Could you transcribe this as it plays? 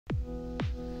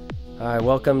Hi,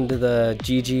 welcome to the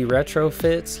GG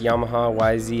Retrofitz Yamaha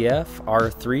YZF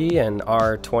R3 and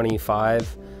R25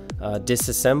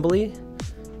 disassembly.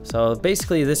 So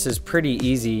basically this is pretty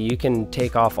easy. You can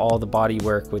take off all the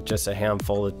bodywork with just a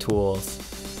handful of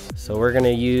tools. So we're going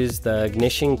to use the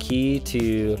ignition key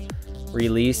to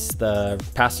release the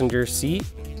passenger seat.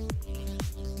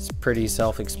 It's pretty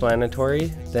self-explanatory.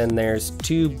 Then there's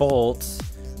two bolts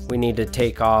we need to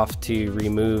take off to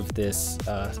remove this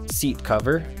seat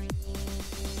cover.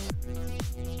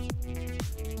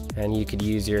 And you could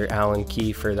use your Allen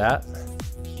key for that.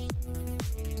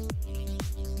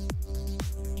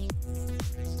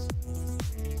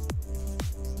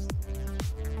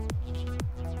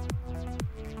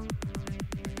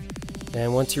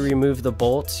 And once you remove the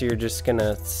bolts, you're just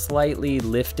gonna slightly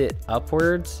lift it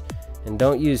upwards, and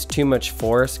don't use too much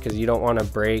force because you don't want to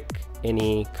break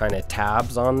any kind of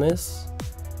tabs on this.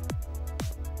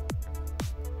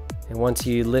 And once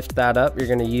you lift that up, you're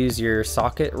going to use your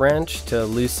socket wrench to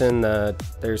loosen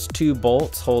there's two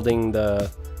bolts holding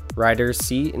the rider's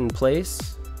seat in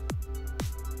place.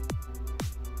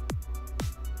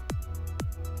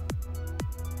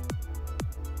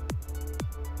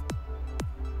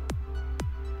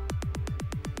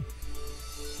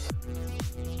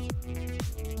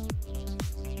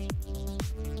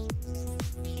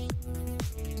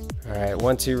 Alright,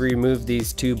 once you remove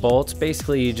these two bolts,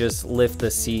 basically you just lift the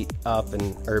seat up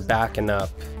or back and up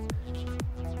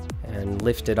and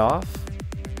lift it off.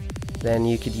 Then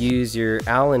you could use your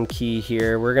Allen key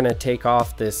here. We're going to take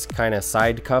off this kind of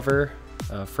side cover,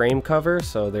 frame cover.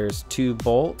 So there's two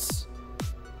bolts.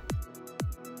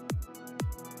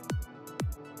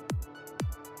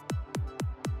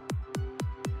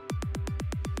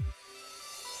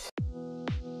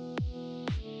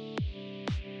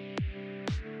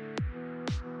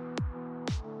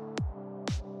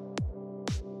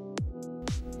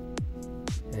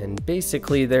 And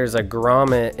basically there's a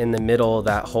grommet in the middle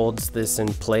that holds this in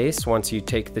place once you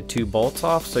take the two bolts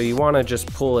off, so you want to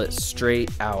just pull it straight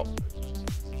out.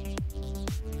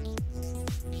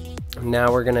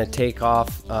 Now we're going to take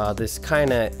off this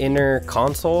kind of inner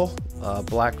console,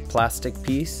 black plastic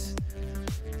piece.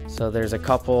 So there's a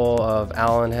couple of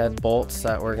Allen head bolts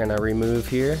that we're going to remove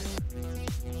here.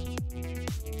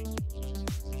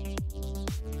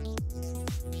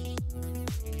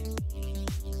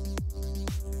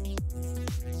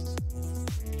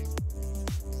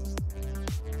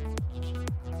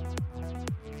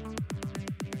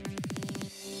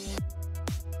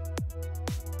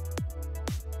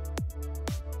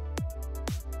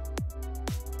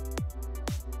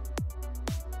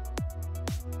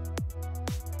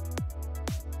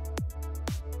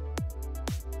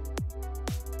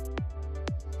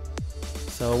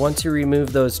 So once you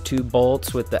remove those two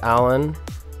bolts with the Allen,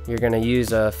 you're going to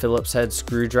use a Phillips head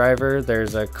screwdriver.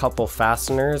 There's a couple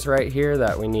fasteners right here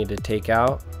that we need to take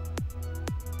out.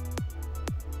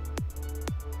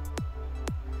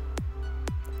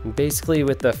 And basically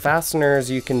with the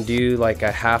fasteners you can do like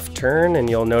a half turn and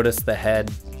you'll notice the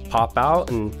head pop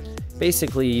out, and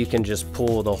basically you can just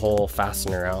pull the whole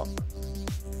fastener out.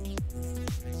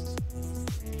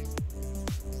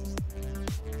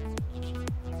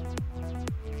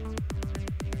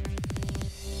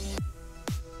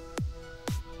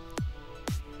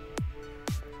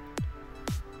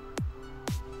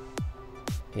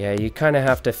 Yeah, you kind of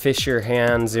have to fish your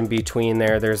hands in between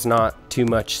there. There's not too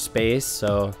much space,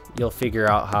 so you'll figure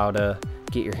out how to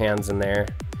get your hands in there.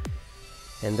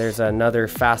 And there's another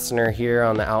fastener here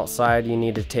on the outside you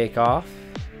need to take off.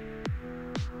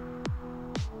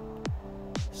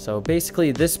 So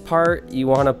basically this part, you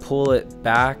want to pull it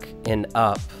back and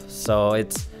up. So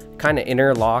it's kind of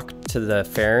interlocked to the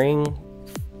fairing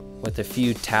with a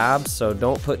few tabs, so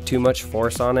don't put too much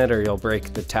force on it or you'll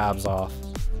break the tabs off.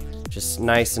 Just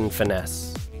nice and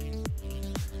finesse.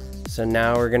 So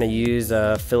now we're going to use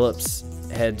a Phillips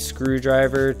head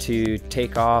screwdriver to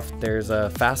take off. There's a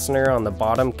fastener on the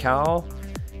bottom cowl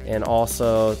and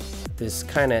also this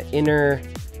kind of inner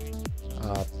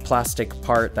plastic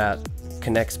part that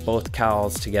connects both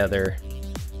cowls together.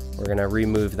 We're going to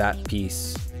remove that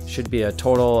piece. Should be a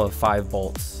total of 5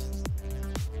 bolts.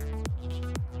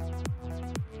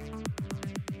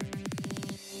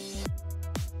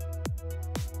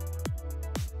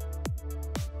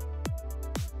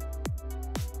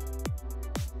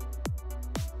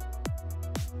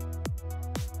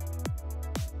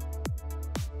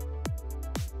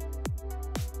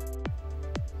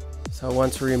 So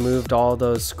once we removed all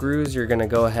those screws, you're going to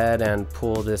go ahead and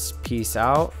pull this piece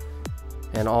out,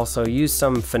 and also use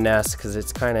some finesse because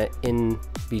it's kind of in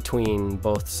between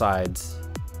both sides.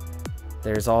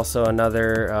 There's also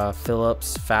another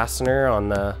Phillips fastener on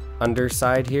the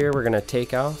underside here we're going to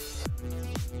take off.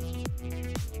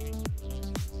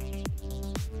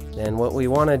 And what we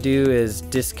want to do is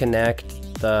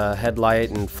disconnect the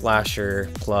headlight and flasher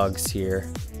plugs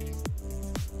here.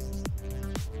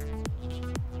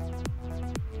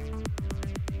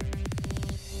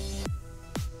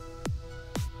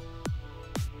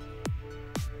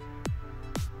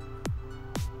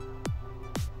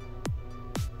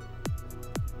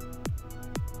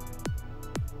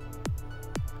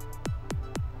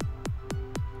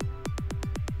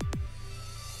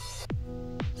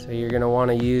 So you're going to want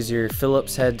to use your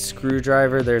Phillips head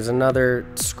screwdriver. There's another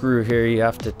screw here you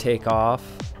have to take off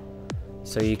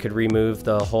so you could remove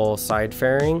the whole side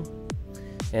fairing,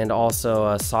 and also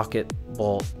a socket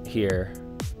bolt here.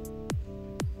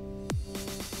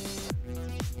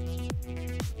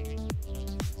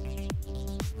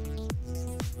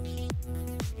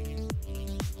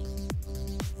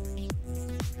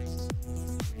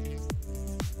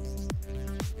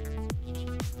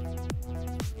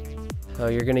 So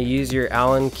you're going to use your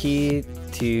Allen key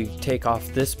to take off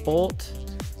this bolt.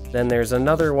 Then there's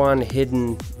another one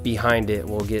hidden behind it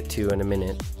we'll get to in a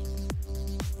minute.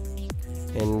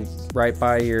 And right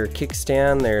by your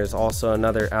kickstand there's also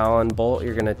another Allen bolt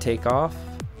you're going to take off.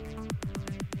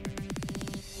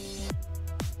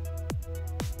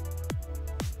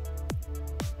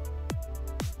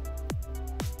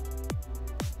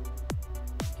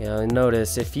 You'll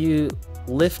notice if you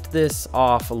lift this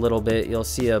off a little bit, you'll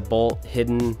see a bolt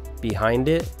hidden behind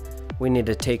it. We need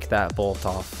to take that bolt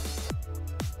off.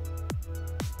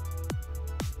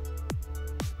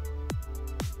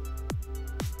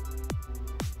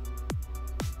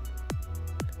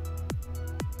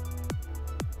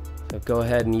 So go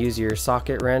ahead and use your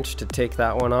socket wrench to take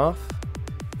that one off.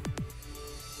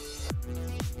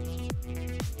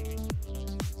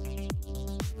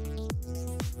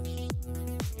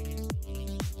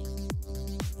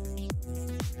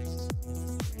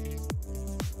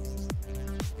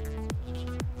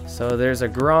 So there's a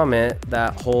grommet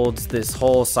that holds this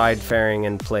whole side fairing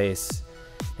in place,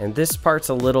 and this part's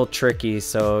a little tricky,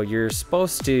 so you're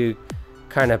supposed to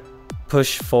kind of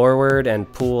push forward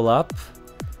and pull up.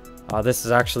 This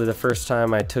is actually the first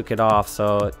time I took it off,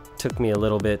 so it took me a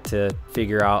little bit to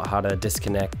figure out how to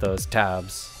disconnect those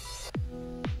tabs.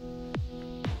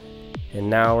 And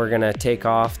now we're gonna take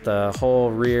off the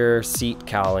whole rear seat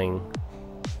cowling.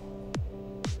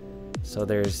 So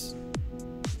there's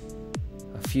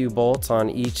a few bolts on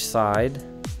each side.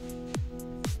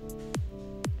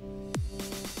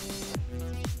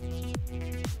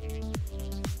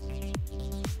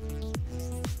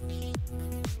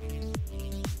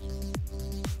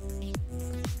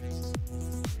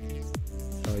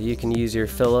 So you can use your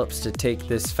Phillips to take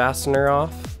this fastener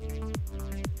off.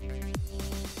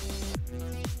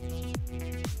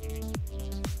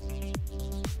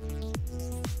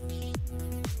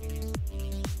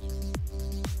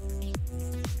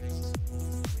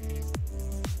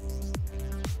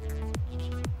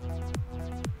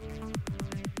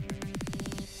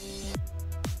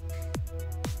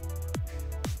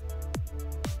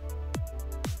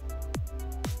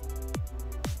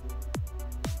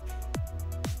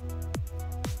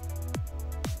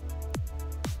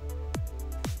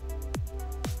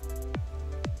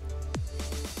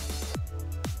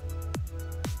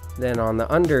 Then on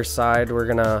the underside, we're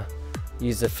gonna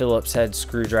use the Phillips head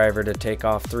screwdriver to take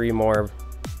off 3 more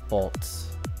bolts.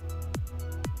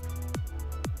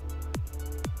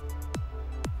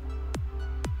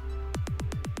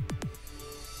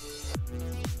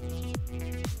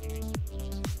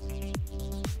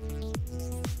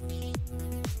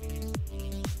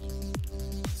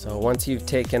 So once you've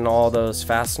taken all those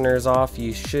fasteners off,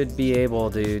 you should be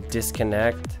able to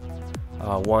disconnect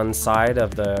one side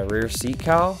of the rear seat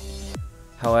cowl.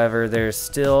 However, there's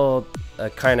still a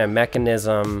kind of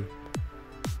mechanism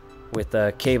with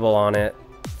a cable on it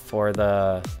for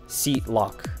the seat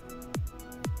lock.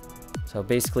 So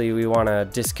basically we want to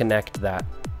disconnect that.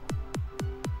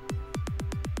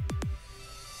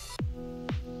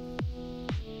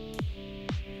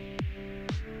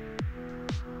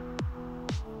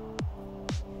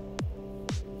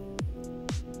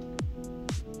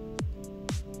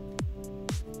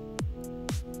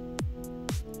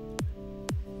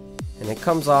 And it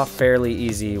comes off fairly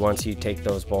easy once you take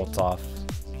those bolts off.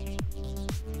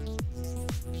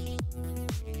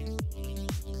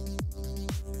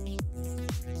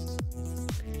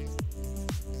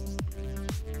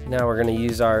 Now we're going to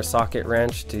use our socket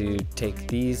wrench to take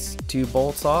these 2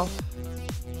 bolts off.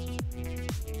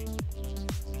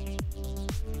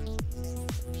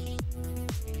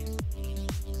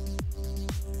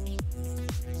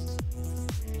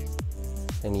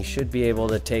 and you should be able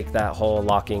to take that whole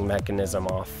locking mechanism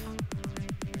off.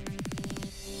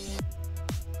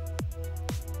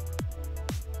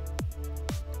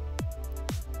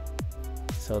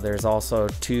 So there's also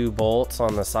 2 bolts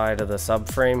on the side of the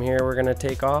subframe here we're going to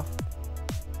take off.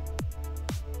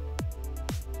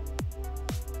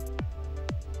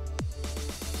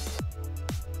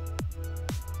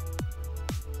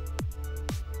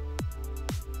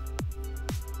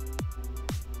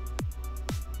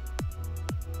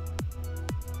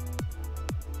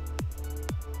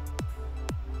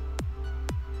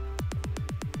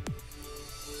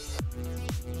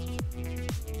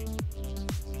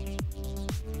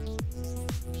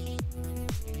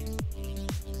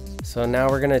 So now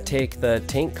we're going to take the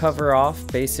tank cover off.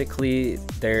 Basically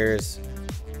there's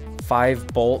 5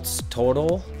 bolts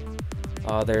total.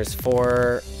 There's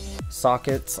 4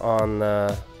 sockets on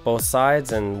both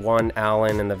sides and 1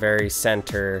 Allen in the very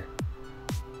center.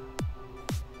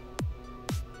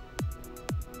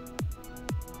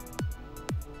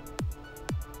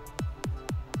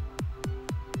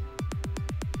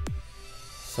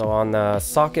 So on the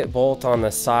socket bolt on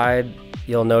the side,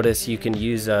 you'll notice you can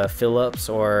use a Phillips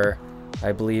or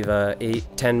I believe a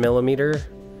 10 millimeter.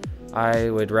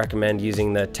 I would recommend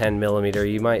using the 10 millimeter.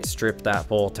 You might strip that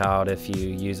bolt out if you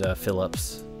use a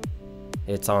Phillips.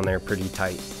 It's on there pretty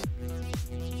tight.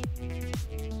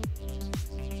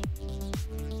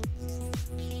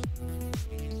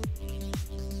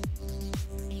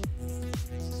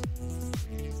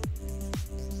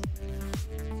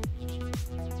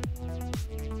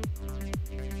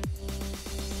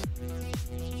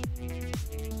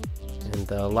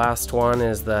 The last one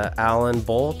is the Allen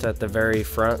bolt at the very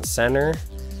front center.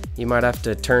 You might have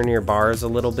to turn your bars a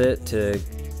little bit to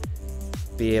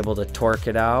be able to torque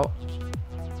it out.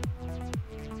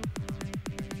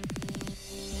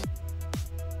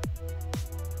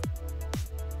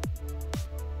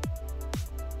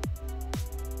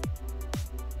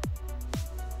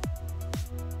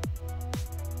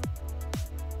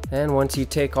 And once you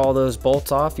take all those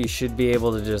bolts off, you should be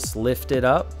able to just lift it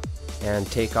up and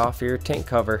take off your tank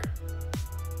cover.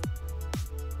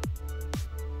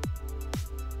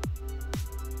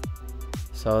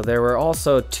 So there were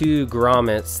also 2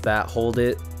 grommets that hold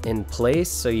it in place,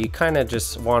 so you kind of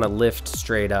just want to lift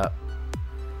straight up.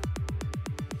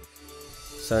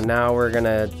 So now we're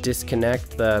gonna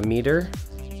disconnect the meter.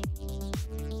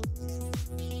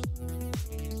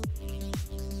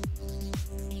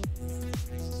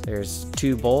 There's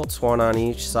 2 bolts, 1 on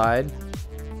each side.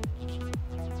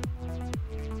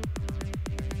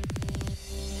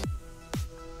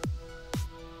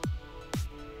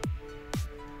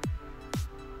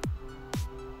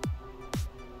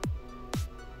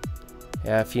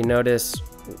 Yeah, if you notice,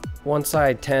 once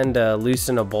I tend to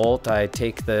loosen a bolt, I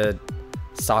take the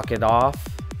socket off.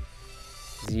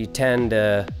 You tend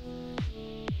to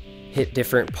hit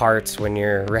different parts when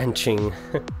you're wrenching.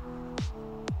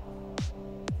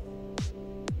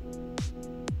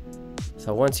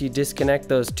 So once you disconnect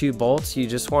those 2 bolts, you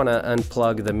just want to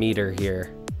unplug the meter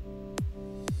here.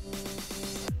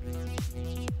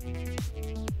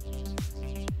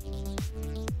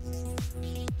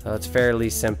 So it's fairly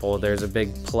simple. There's a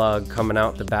big plug coming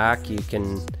out the back. You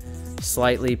can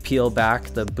slightly peel back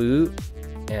the boot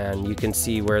and you can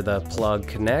see where the plug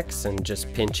connects and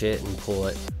just pinch it and pull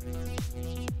it.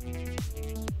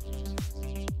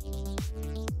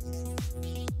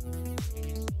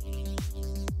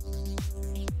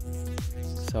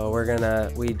 So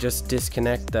we just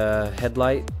disconnect the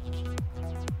headlight.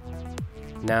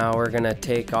 Now we're gonna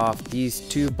take off these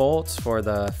 2 bolts for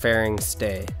the fairing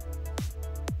stay.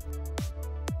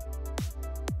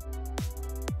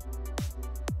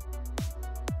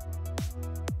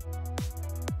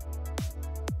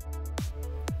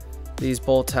 These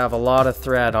bolts have a lot of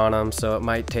thread on them, so it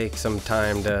might take some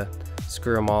time to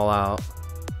screw them all out.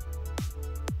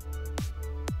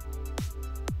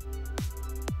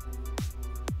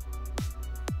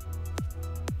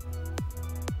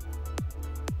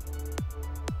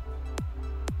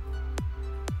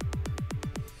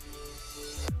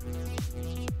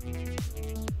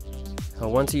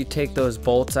 Once you take those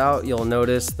bolts out, you'll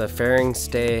notice the fairing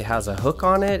stay has a hook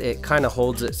on it. It kind of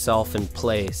holds itself in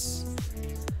place.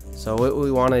 So what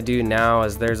we want to do now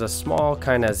is there's a small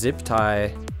kind of zip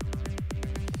tie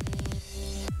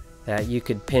that you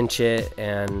could pinch it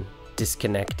and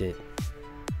disconnect it.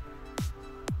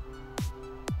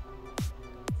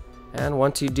 And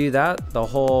once you do that, the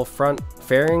whole front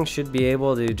fairing should be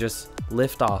able to just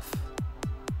lift off.